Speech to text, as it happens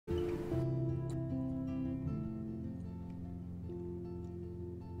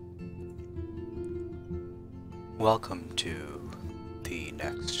Welcome to the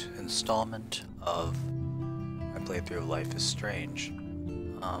next installment of my playthrough of Life is Strange.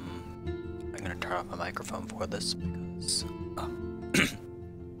 I'm gonna turn off my microphone for this because,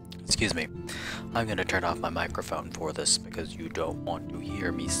 excuse me. I'm gonna turn off my microphone for this because you don't want to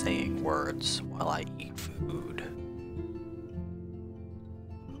hear me saying words while I eat food.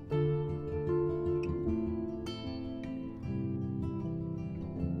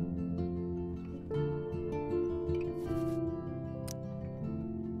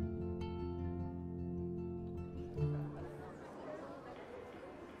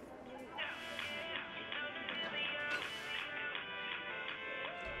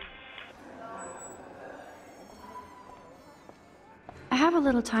 I have a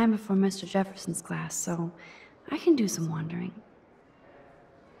little time before Mr. Jefferson's class, so I can do some wandering.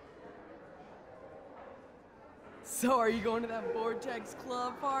 So are you going to that Vortex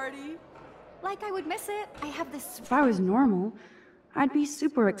Club party? Like I would miss it. I have this If I was normal, I'd be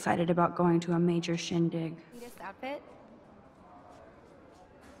super excited about going to a major shindig. sweetest outfit.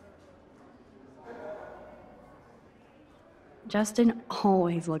 Justin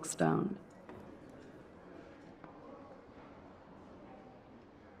always looks stoned.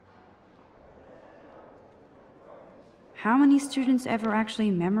 How many students ever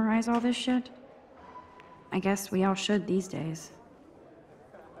actually memorize all this shit? I guess we all should these days.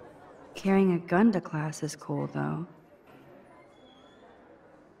 Carrying a gun to class is cool, though.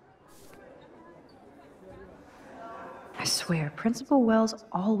 I swear, Principal Wells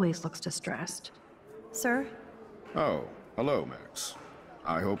always looks distressed. Sir? Oh, hello, Max.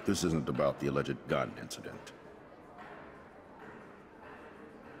 I hope this isn't about the alleged gun incident.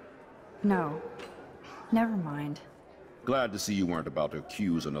 No. Never mind. Glad to see you weren't about to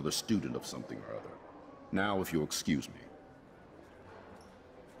accuse another student of something or other. Now, if you'll excuse me.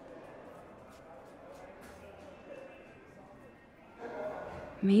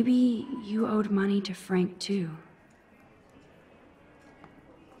 Maybe you owed money to Frank, too.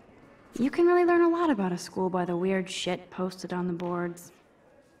 You can really learn a lot about a school by the weird shit posted on the boards.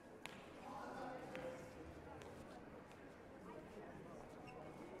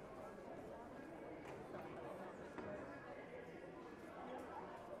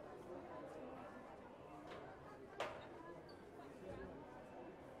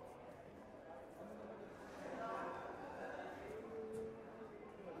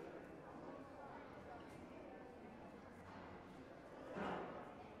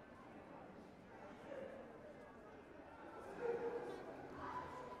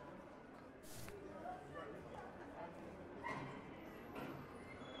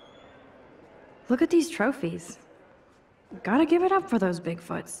 Look at these trophies. Gotta give it up for those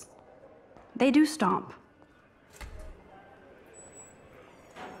Bigfoots. They do stomp.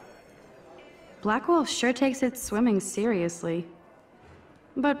 Blackwell sure takes its swimming seriously.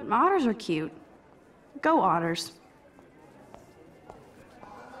 But otters are cute. Go otters.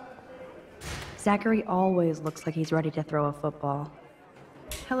 Zachary always looks like he's ready to throw a football.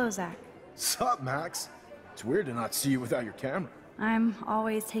 Hello, Zach. Sup, Max? It's weird to not see you without your camera. I'm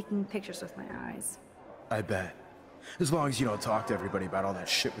always taking pictures with my eyes. I bet. As long as you don't talk to everybody about all that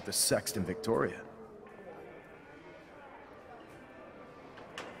shit with the sext in Victoria.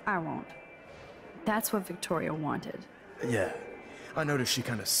 I won't. That's what Victoria wanted. Yeah. I noticed she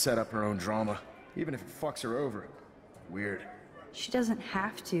kind of set up her own drama, even if it fucks her over. Weird. She doesn't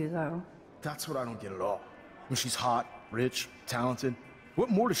have to, though. That's what I don't get at all. When she's hot, rich, talented, what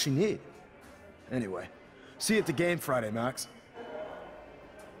more does she need? Anyway, see you at the game Friday, Max.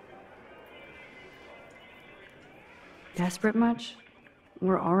 Desperate much?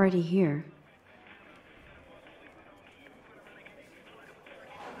 We're already here.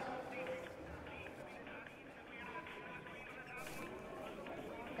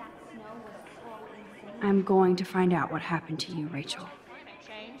 I'm going to find out what happened to you, Rachel.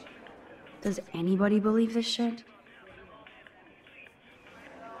 Does anybody believe this shit?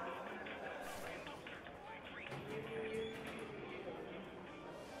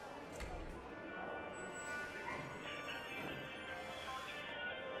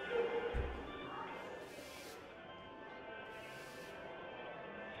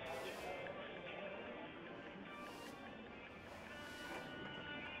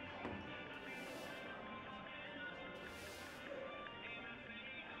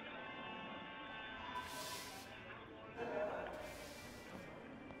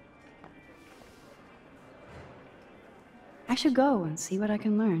 I should go and see what I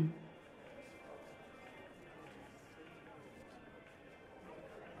can learn.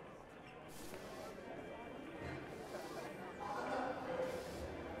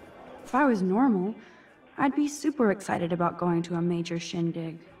 If I was normal, I'd be super excited about going to a major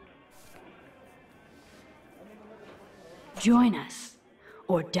shindig. Join us,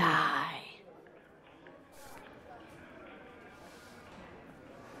 or die.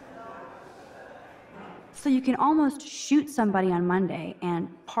 So you can almost shoot somebody on Monday and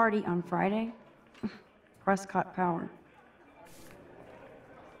party on Friday? Prescott power.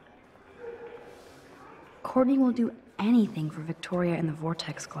 Courtney will do anything for Victoria and the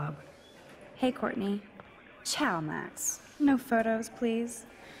Vortex Club. Hey, Courtney. Ciao, Max. No photos, please.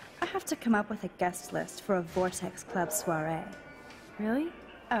 I have to come up with a guest list for a Vortex Club soiree. Really?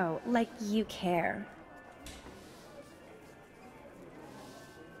 Oh, like you care.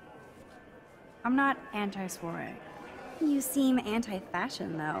 I'm not anti-soiree. You seem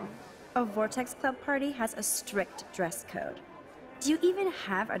anti-fashion, though. A Vortex Club party has a strict dress code. Do you even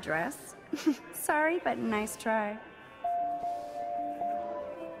have a dress? Sorry, but nice try.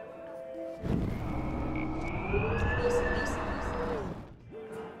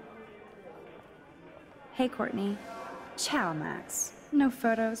 Hey, Courtney. Ciao, Max. No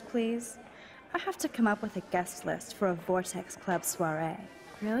photos, please. I have to come up with a guest list for a Vortex Club soiree.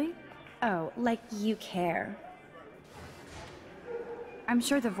 Really? Oh, like you care. I'm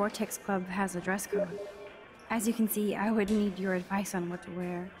sure the Vortex Club has a dress code. As you can see, I would need your advice on what to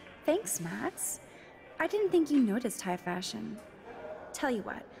wear. Thanks, Max. I didn't think you noticed high fashion. Tell you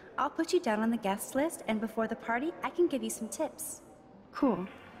what, I'll put you down on the guest list, and before the party, I can give you some tips. Cool.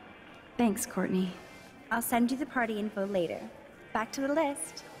 Thanks, Courtney. I'll send you the party info later. Back to the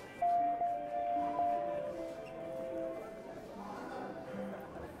list.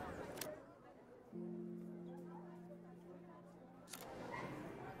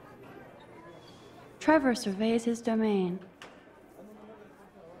 Trevor surveys his domain.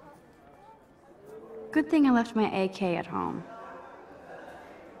 Good thing I left my AK at home.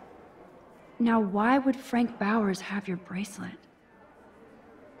 Now, why would Frank Bowers have your bracelet?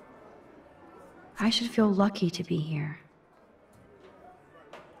 I should feel lucky to be here.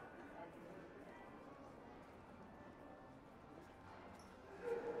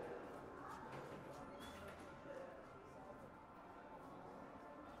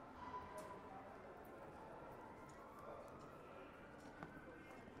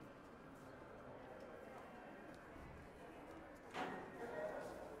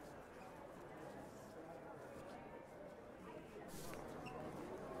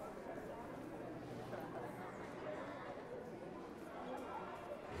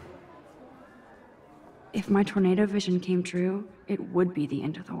 If my tornado vision came true, it would be the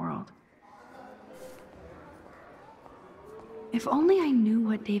end of the world. If only I knew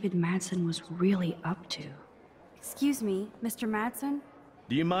what David Madsen was really up to. Excuse me, Mr. Madsen?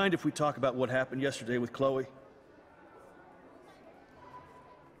 Do you mind if we talk about what happened yesterday with Chloe?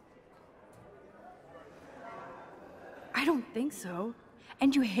 I don't think so.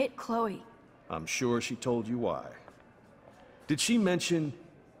 And you hit Chloe. I'm sure she told you why. Did she mention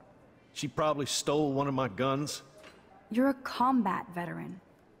she probably stole one of my guns? You're a combat veteran.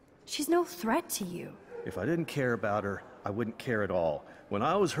 She's no threat to you. If I didn't care about her, I wouldn't care at all. When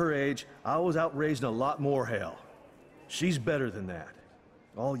I was her age, I was out raising a lot more hell. She's better than that.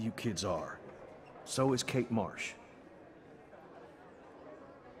 All you kids are. So is Kate Marsh.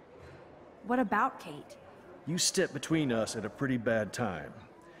 What about Kate? You stepped between us at a pretty bad time.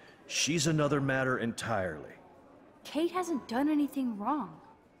 She's another matter entirely. Kate hasn't done anything wrong.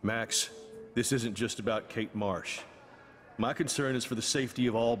 Max, this isn't just about Kate Marsh. My concern is for the safety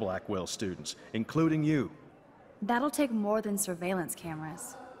of all Blackwell students, including you. That'll take more than surveillance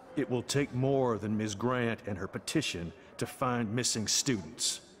cameras. It will take more than Ms. Grant and her petition to find missing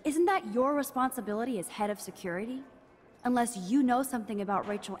students. Isn't that your responsibility as head of security? Unless you know something about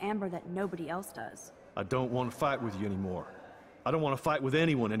Rachel Amber that nobody else does. I don't want to fight with you anymore. I don't want to fight with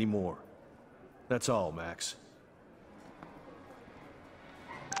anyone anymore. That's all, Max.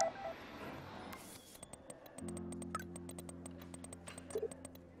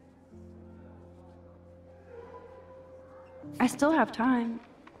 I still have time.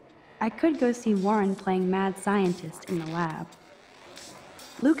 I could go see Warren playing mad scientist in the lab.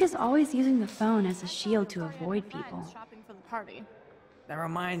 Luke is always using the phone as a shield to avoid people. Shopping for the party. That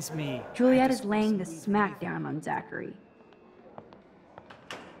reminds me. Juliet is laying the smackdown on Zachary.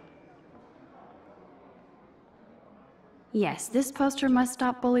 Yes, this poster must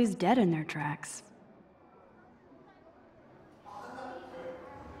stop bullies dead in their tracks.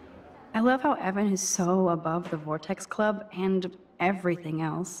 I love how Evan is so above the Vortex Club and everything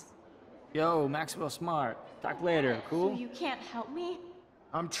else. Yo, Maxwell Smart. Talk later, cool? So you can't help me?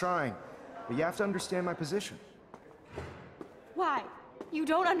 I'm trying, but you have to understand my position. Why? You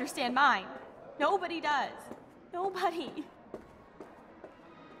don't understand mine. Nobody does. Nobody.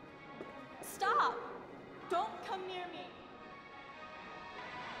 Stop! Don't come near me.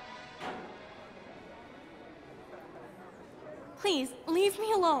 Please, leave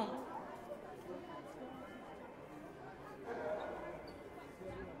me alone.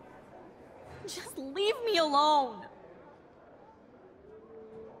 Just leave me alone.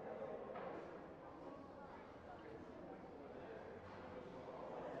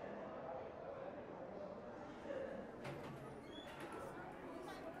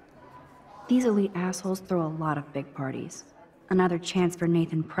 These elite assholes throw a lot of big parties. Another chance for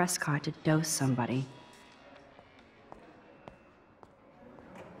Nathan Prescott to dose somebody.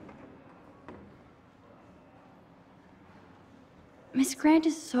 Miss Grant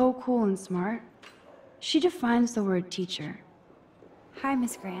is so cool and smart. She defines the word teacher. Hi,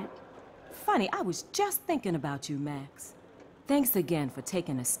 Miss Grant. Funny, I was just thinking about you, Max. Thanks again for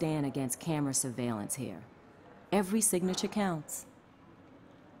taking a stand against camera surveillance here. Every signature counts.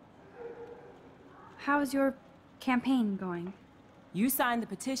 How's your campaign going? You signed the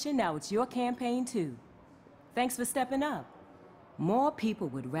petition, now it's your campaign too. Thanks for stepping up. More people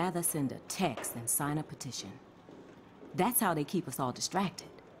would rather send a text than sign a petition. That's how they keep us all distracted.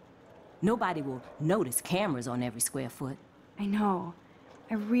 Nobody will notice cameras on every square foot. I know.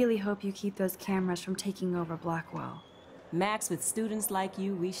 I really hope you keep those cameras from taking over Blackwell. Max, with students like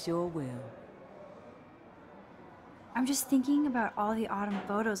you, we sure will. I'm just thinking about all the autumn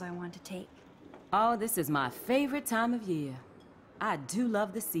photos I want to take. Oh, this is my favorite time of year. I do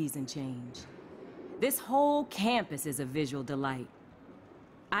love the season change. This whole campus is a visual delight.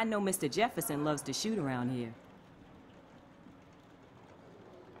 I know Mr. Jefferson loves to shoot around here.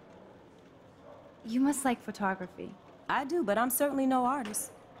 You must like photography. I do, but I'm certainly no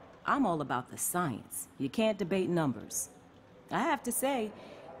artist. I'm all about the science. You can't debate numbers. I have to say,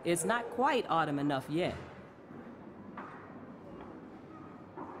 it's not quite autumn enough yet.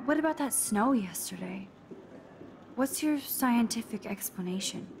 What about that snow yesterday? What's your scientific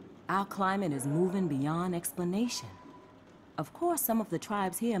explanation? Our climate is moving beyond explanation. Of course, some of the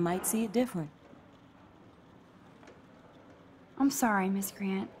tribes here might see it different. I'm sorry, Miss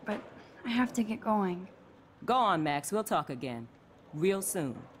Grant, but I have to get going. Go on, Max. We'll talk again. Real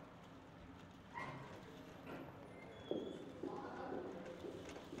soon.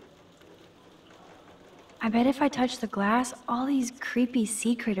 I bet if I touch the glass, all these creepy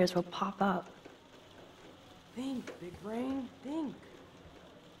sea critters will pop up. Think, big brain, think.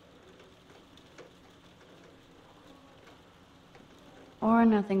 Or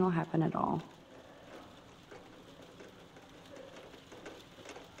nothing will happen at all.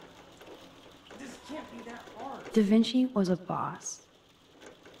 This can't be that hard. Da Vinci was a boss.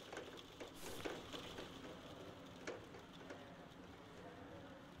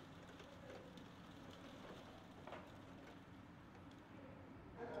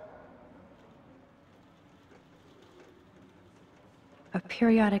 A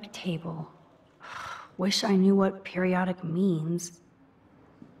periodic table. Wish I knew what periodic means.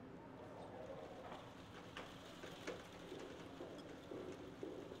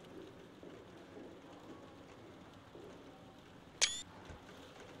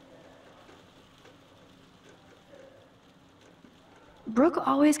 Brooke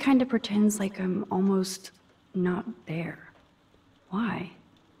always kind of pretends like I'm almost not there. Why?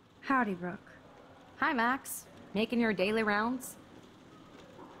 Howdy, Brooke. Hi, Max. Making your daily rounds?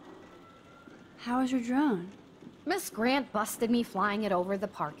 How's your drone? Miss Grant busted me flying it over the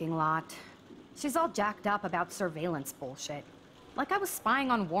parking lot. She's all jacked up about surveillance bullshit. Like I was spying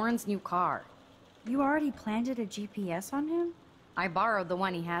on Warren's new car. You already planted a GPS on him? I borrowed the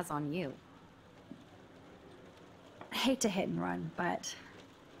one he has on you. I hate to hit and run, but...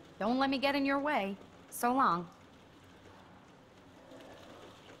 Don't let me get in your way. So long.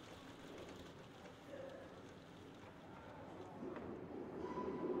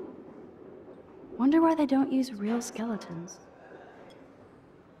 Wonder why they don't use real skeletons.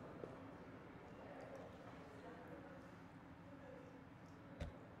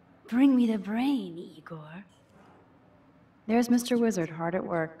 Bring me the brain, Igor. There's Mr. Wizard hard at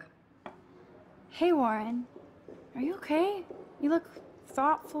work. Hey, Warren. Are you okay? You look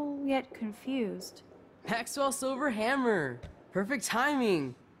thoughtful yet confused. Maxwell Silver Hammer. Perfect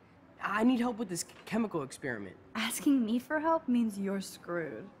timing. I need help with this chemical experiment. Asking me for help means you're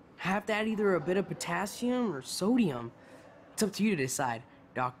screwed. I have to add either a bit of potassium or sodium. It's up to you to decide,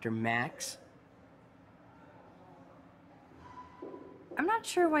 Dr. Max. I'm not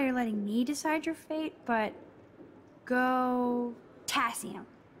sure why you're letting me decide your fate, but go potassium.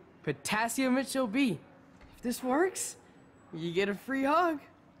 Potassium it shall be. If this works, you get a free hug.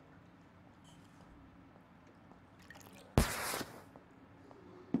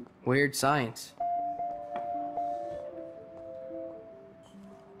 Weird science.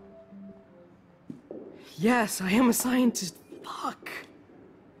 Yes, I am a scientist. Fuck.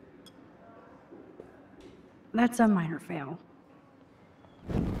 That's a minor fail.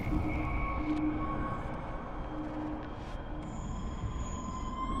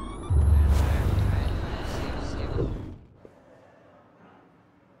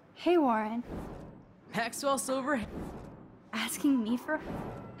 Hey, Warren. Maxwell Silver, Asking me for...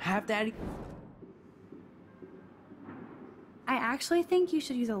 half daddy. I actually think you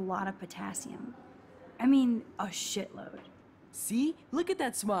should use a lot of potassium. I mean, a shitload. See? Look at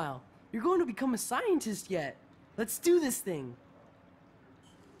that smile. You're going to become a scientist yet. Let's do this thing.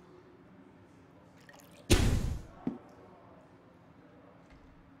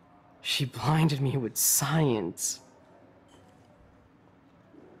 She blinded me with science.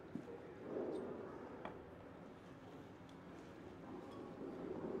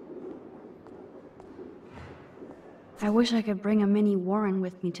 I wish I could bring a mini Warren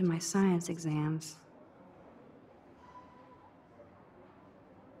with me to my science exams.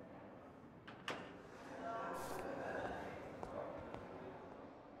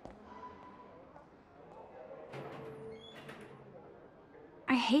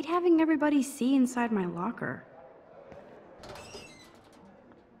 I hate having everybody see inside my locker.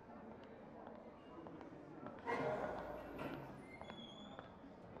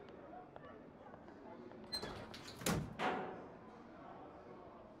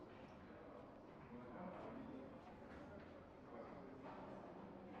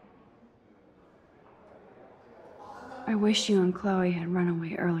 I wish you and Chloe had run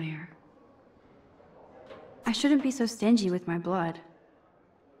away earlier. I shouldn't be so stingy with my blood.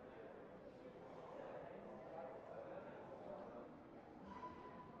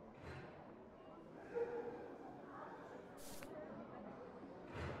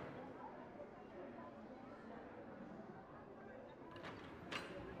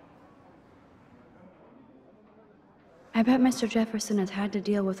 I bet Mr. Jefferson has had to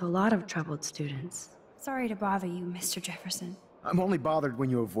deal with a lot of troubled students. Sorry to bother you, Mr. Jefferson. I'm only bothered when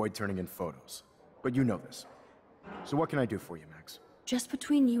you avoid turning in photos. But you know this. So what can I do for you, Max? Just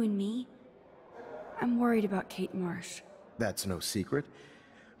between you and me, I'm worried about Kate Marsh. That's no secret.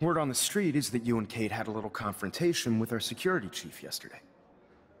 Word on the street is that you and Kate had a little confrontation with our security chief yesterday.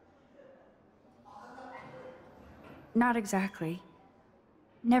 Not exactly.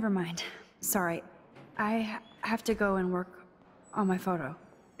 Never mind. Sorry. I have to go and work on my photo.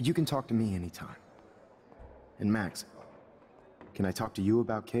 You can talk to me anytime. And Max, can I talk to you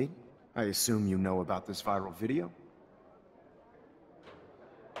about Kate? I assume you know about this viral video?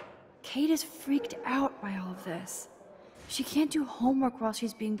 Kate is freaked out by all of this. She can't do homework while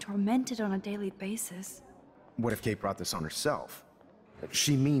she's being tormented on a daily basis. What if Kate brought this on herself?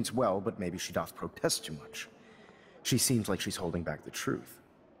 She means well, but maybe she doth protest too much. She seems like she's holding back the truth.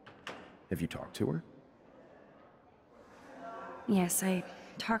 Have you talked to her? Yes, I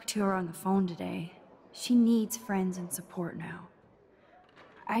talked to her on the phone today. She needs friends and support now.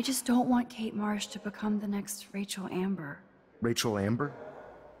 I just don't want Kate Marsh to become the next Rachel Amber. Rachel Amber?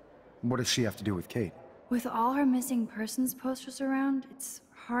 What does she have to do with Kate? With all her missing persons posters around, it's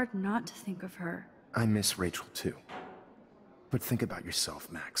hard not to think of her. I miss Rachel too. But think about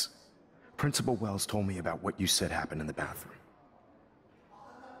yourself, Max. Principal Wells told me about what you said happened in the bathroom.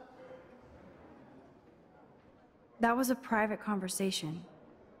 That was a private conversation.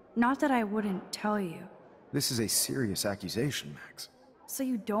 Not that I wouldn't tell you. This is a serious accusation, Max. So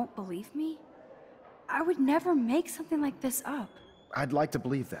you don't believe me? I would never make something like this up. I'd like to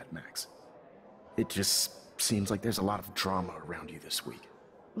believe that, Max. It just seems like there's a lot of drama around you this week.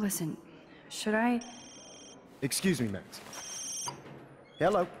 Listen, should I... Excuse me, Max.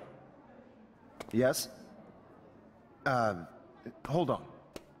 Hello? Yes? Hold on.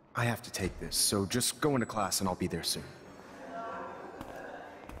 I have to take this, so just go into class and I'll be there soon.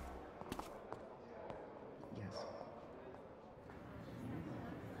 Yes.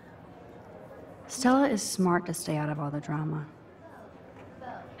 Stella is smart to stay out of all the drama.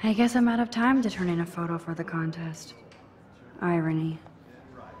 I guess I'm out of time to turn in a photo for the contest. Irony.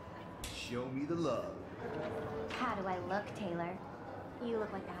 Show me the love. How do I look, Taylor? You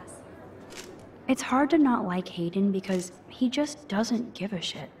look like ass. It's hard to not like Hayden because he just doesn't give a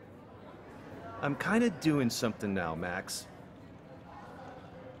shit. I'm kind of doing something now, Max.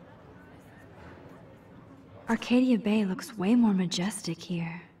 Arcadia Bay looks way more majestic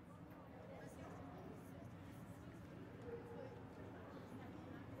here.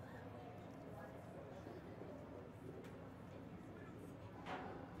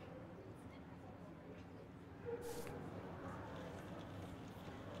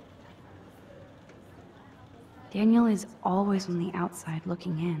 Daniel is always on the outside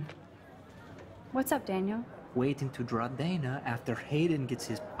looking in. What's up, Daniel? Waiting to draw Dana after Hayden gets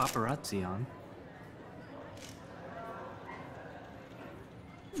his paparazzi on.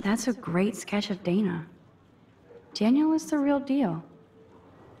 That's a great sketch of Dana. Daniel is the real deal.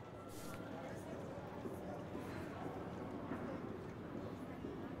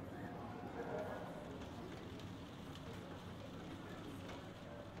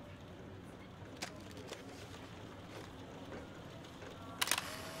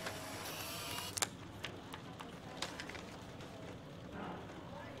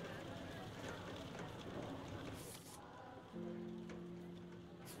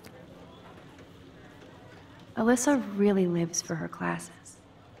 Alyssa really lives for her classes.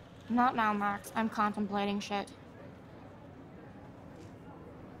 Not now, Max. I'm contemplating shit.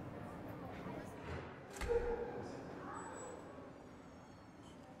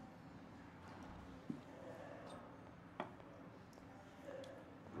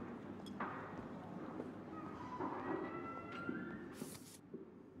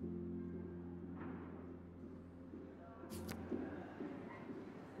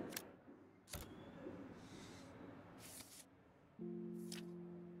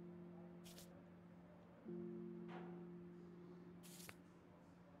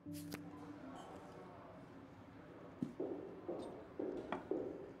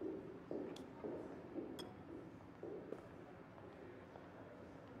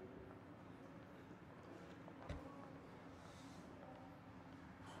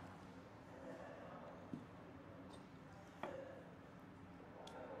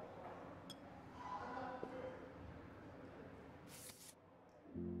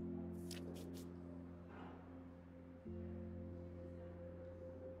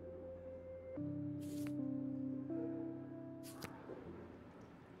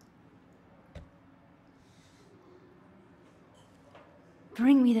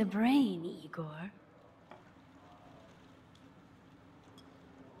 Bring me the brain, Igor.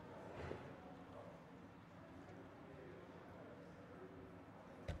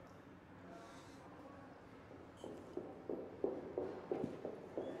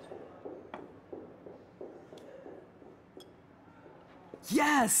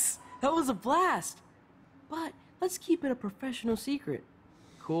 Yes! That was a blast! But let's keep it a professional secret.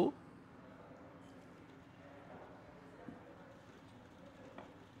 Cool?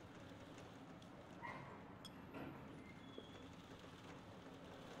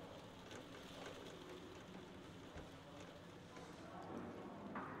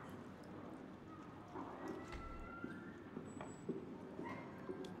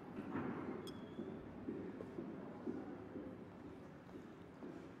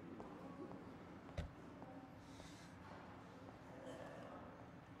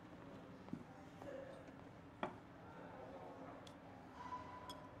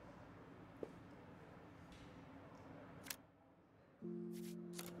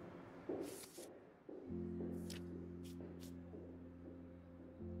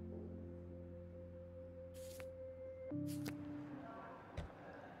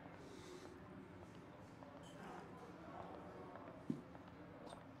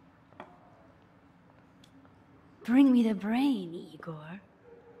 Bring me the brain, Igor.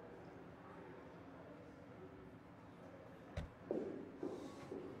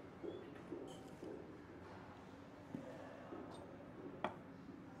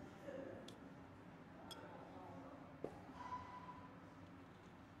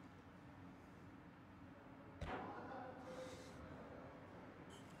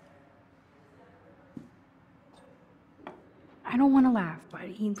 I don't want to laugh, but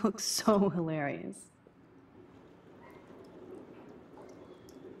he looks so hilarious.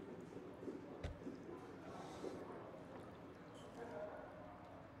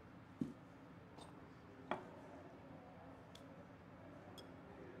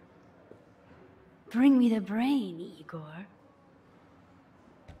 Bring me the brain, Igor.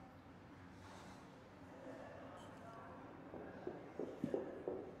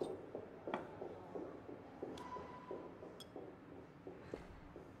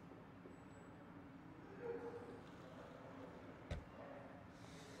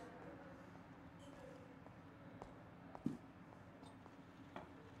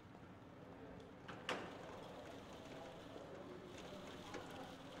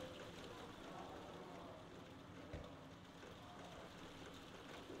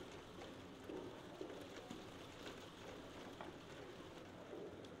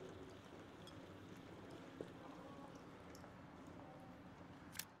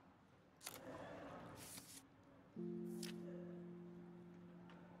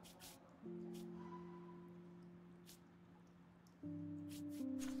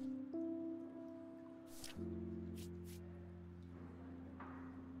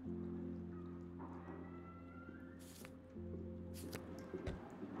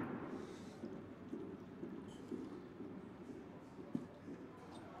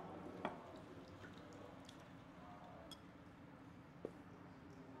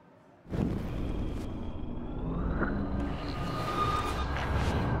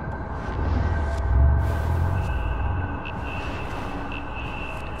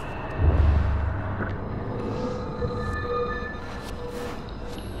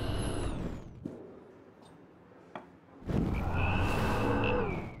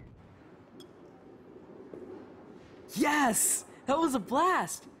 Yes! That was a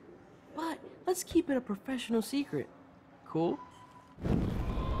blast! But let's keep it a professional secret. Cool?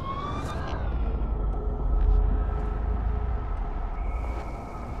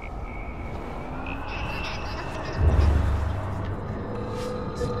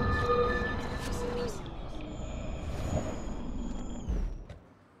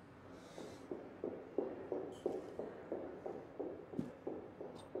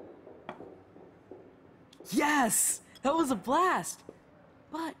 Yes! That was a blast!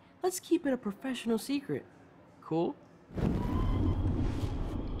 But let's keep it a professional secret. Cool?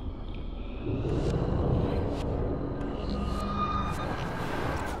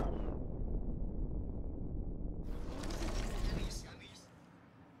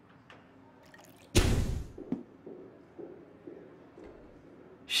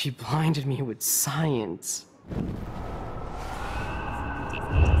 She blinded me with science.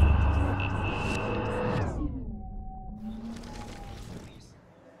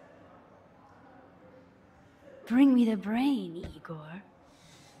 Bring me the brain, Igor.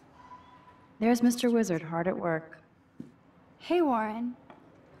 There's Mr. Wizard hard at work. Hey, Warren.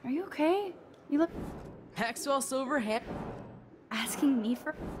 Are you okay? You look... Maxwell Silverhand. Asking me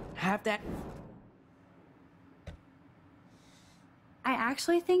for... Have that. I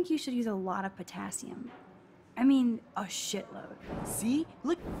actually think you should use a lot of potassium. I mean, a shitload. See?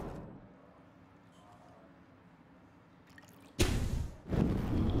 Look.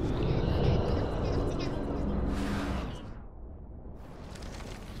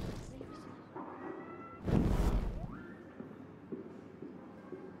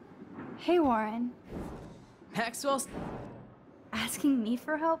 Hey, Warren. Maxwell's asking me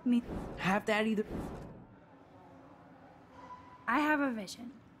for help? Me have that either. I have a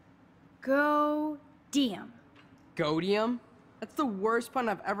vision. Go-dium. Godium? That's the worst pun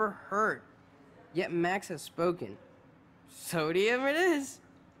I've ever heard. Yet Max has spoken. Sodium it is.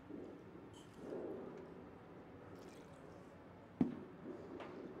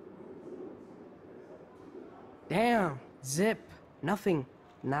 Damn. Zip. Nothing.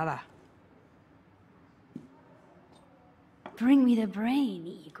 Nada. Bring me the brain,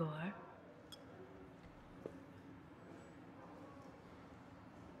 Igor.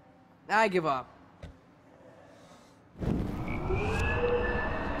 I give up.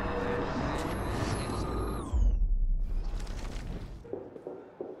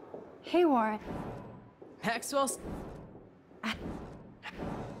 Hey, Warren. Maxwell's... I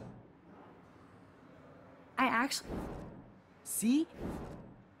actually... See?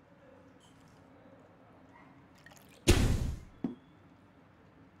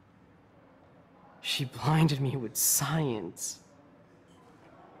 She blinded me with science.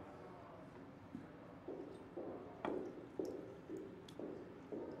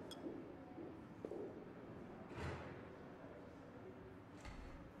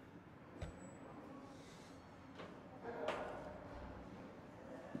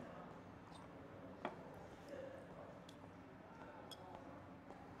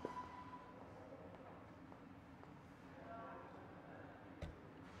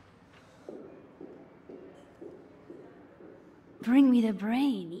 Bring me the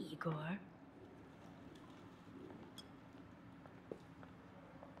brain, Igor.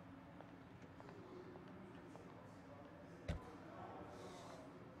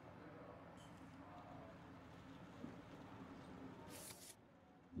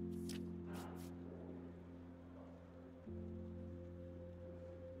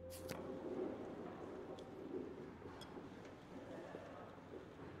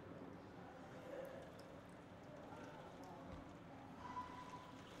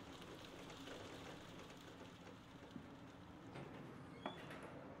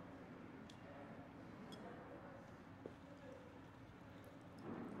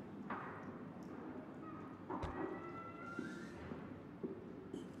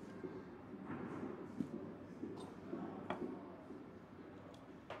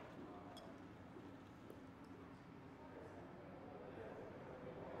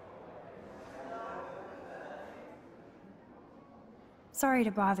 Sorry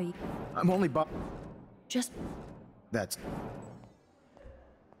to bother you. I'm only Just That's...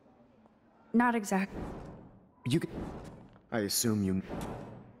 not exact. You can... I assume you...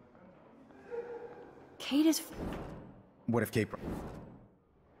 Kate is... What if Kate...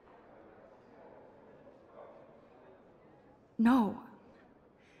 No.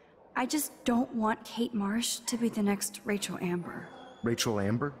 I just don't want Kate Marsh to be the next Rachel Amber. Rachel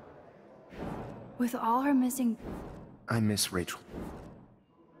Amber? With all her missing... I miss Rachel.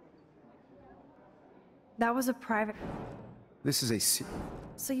 That was a private... This is a...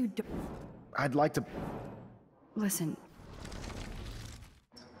 So you don't... I'd like to... Listen,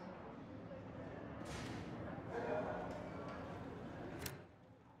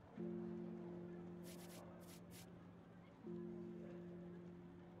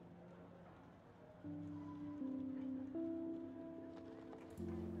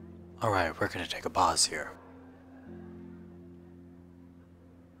 Alright, we're gonna take a pause here.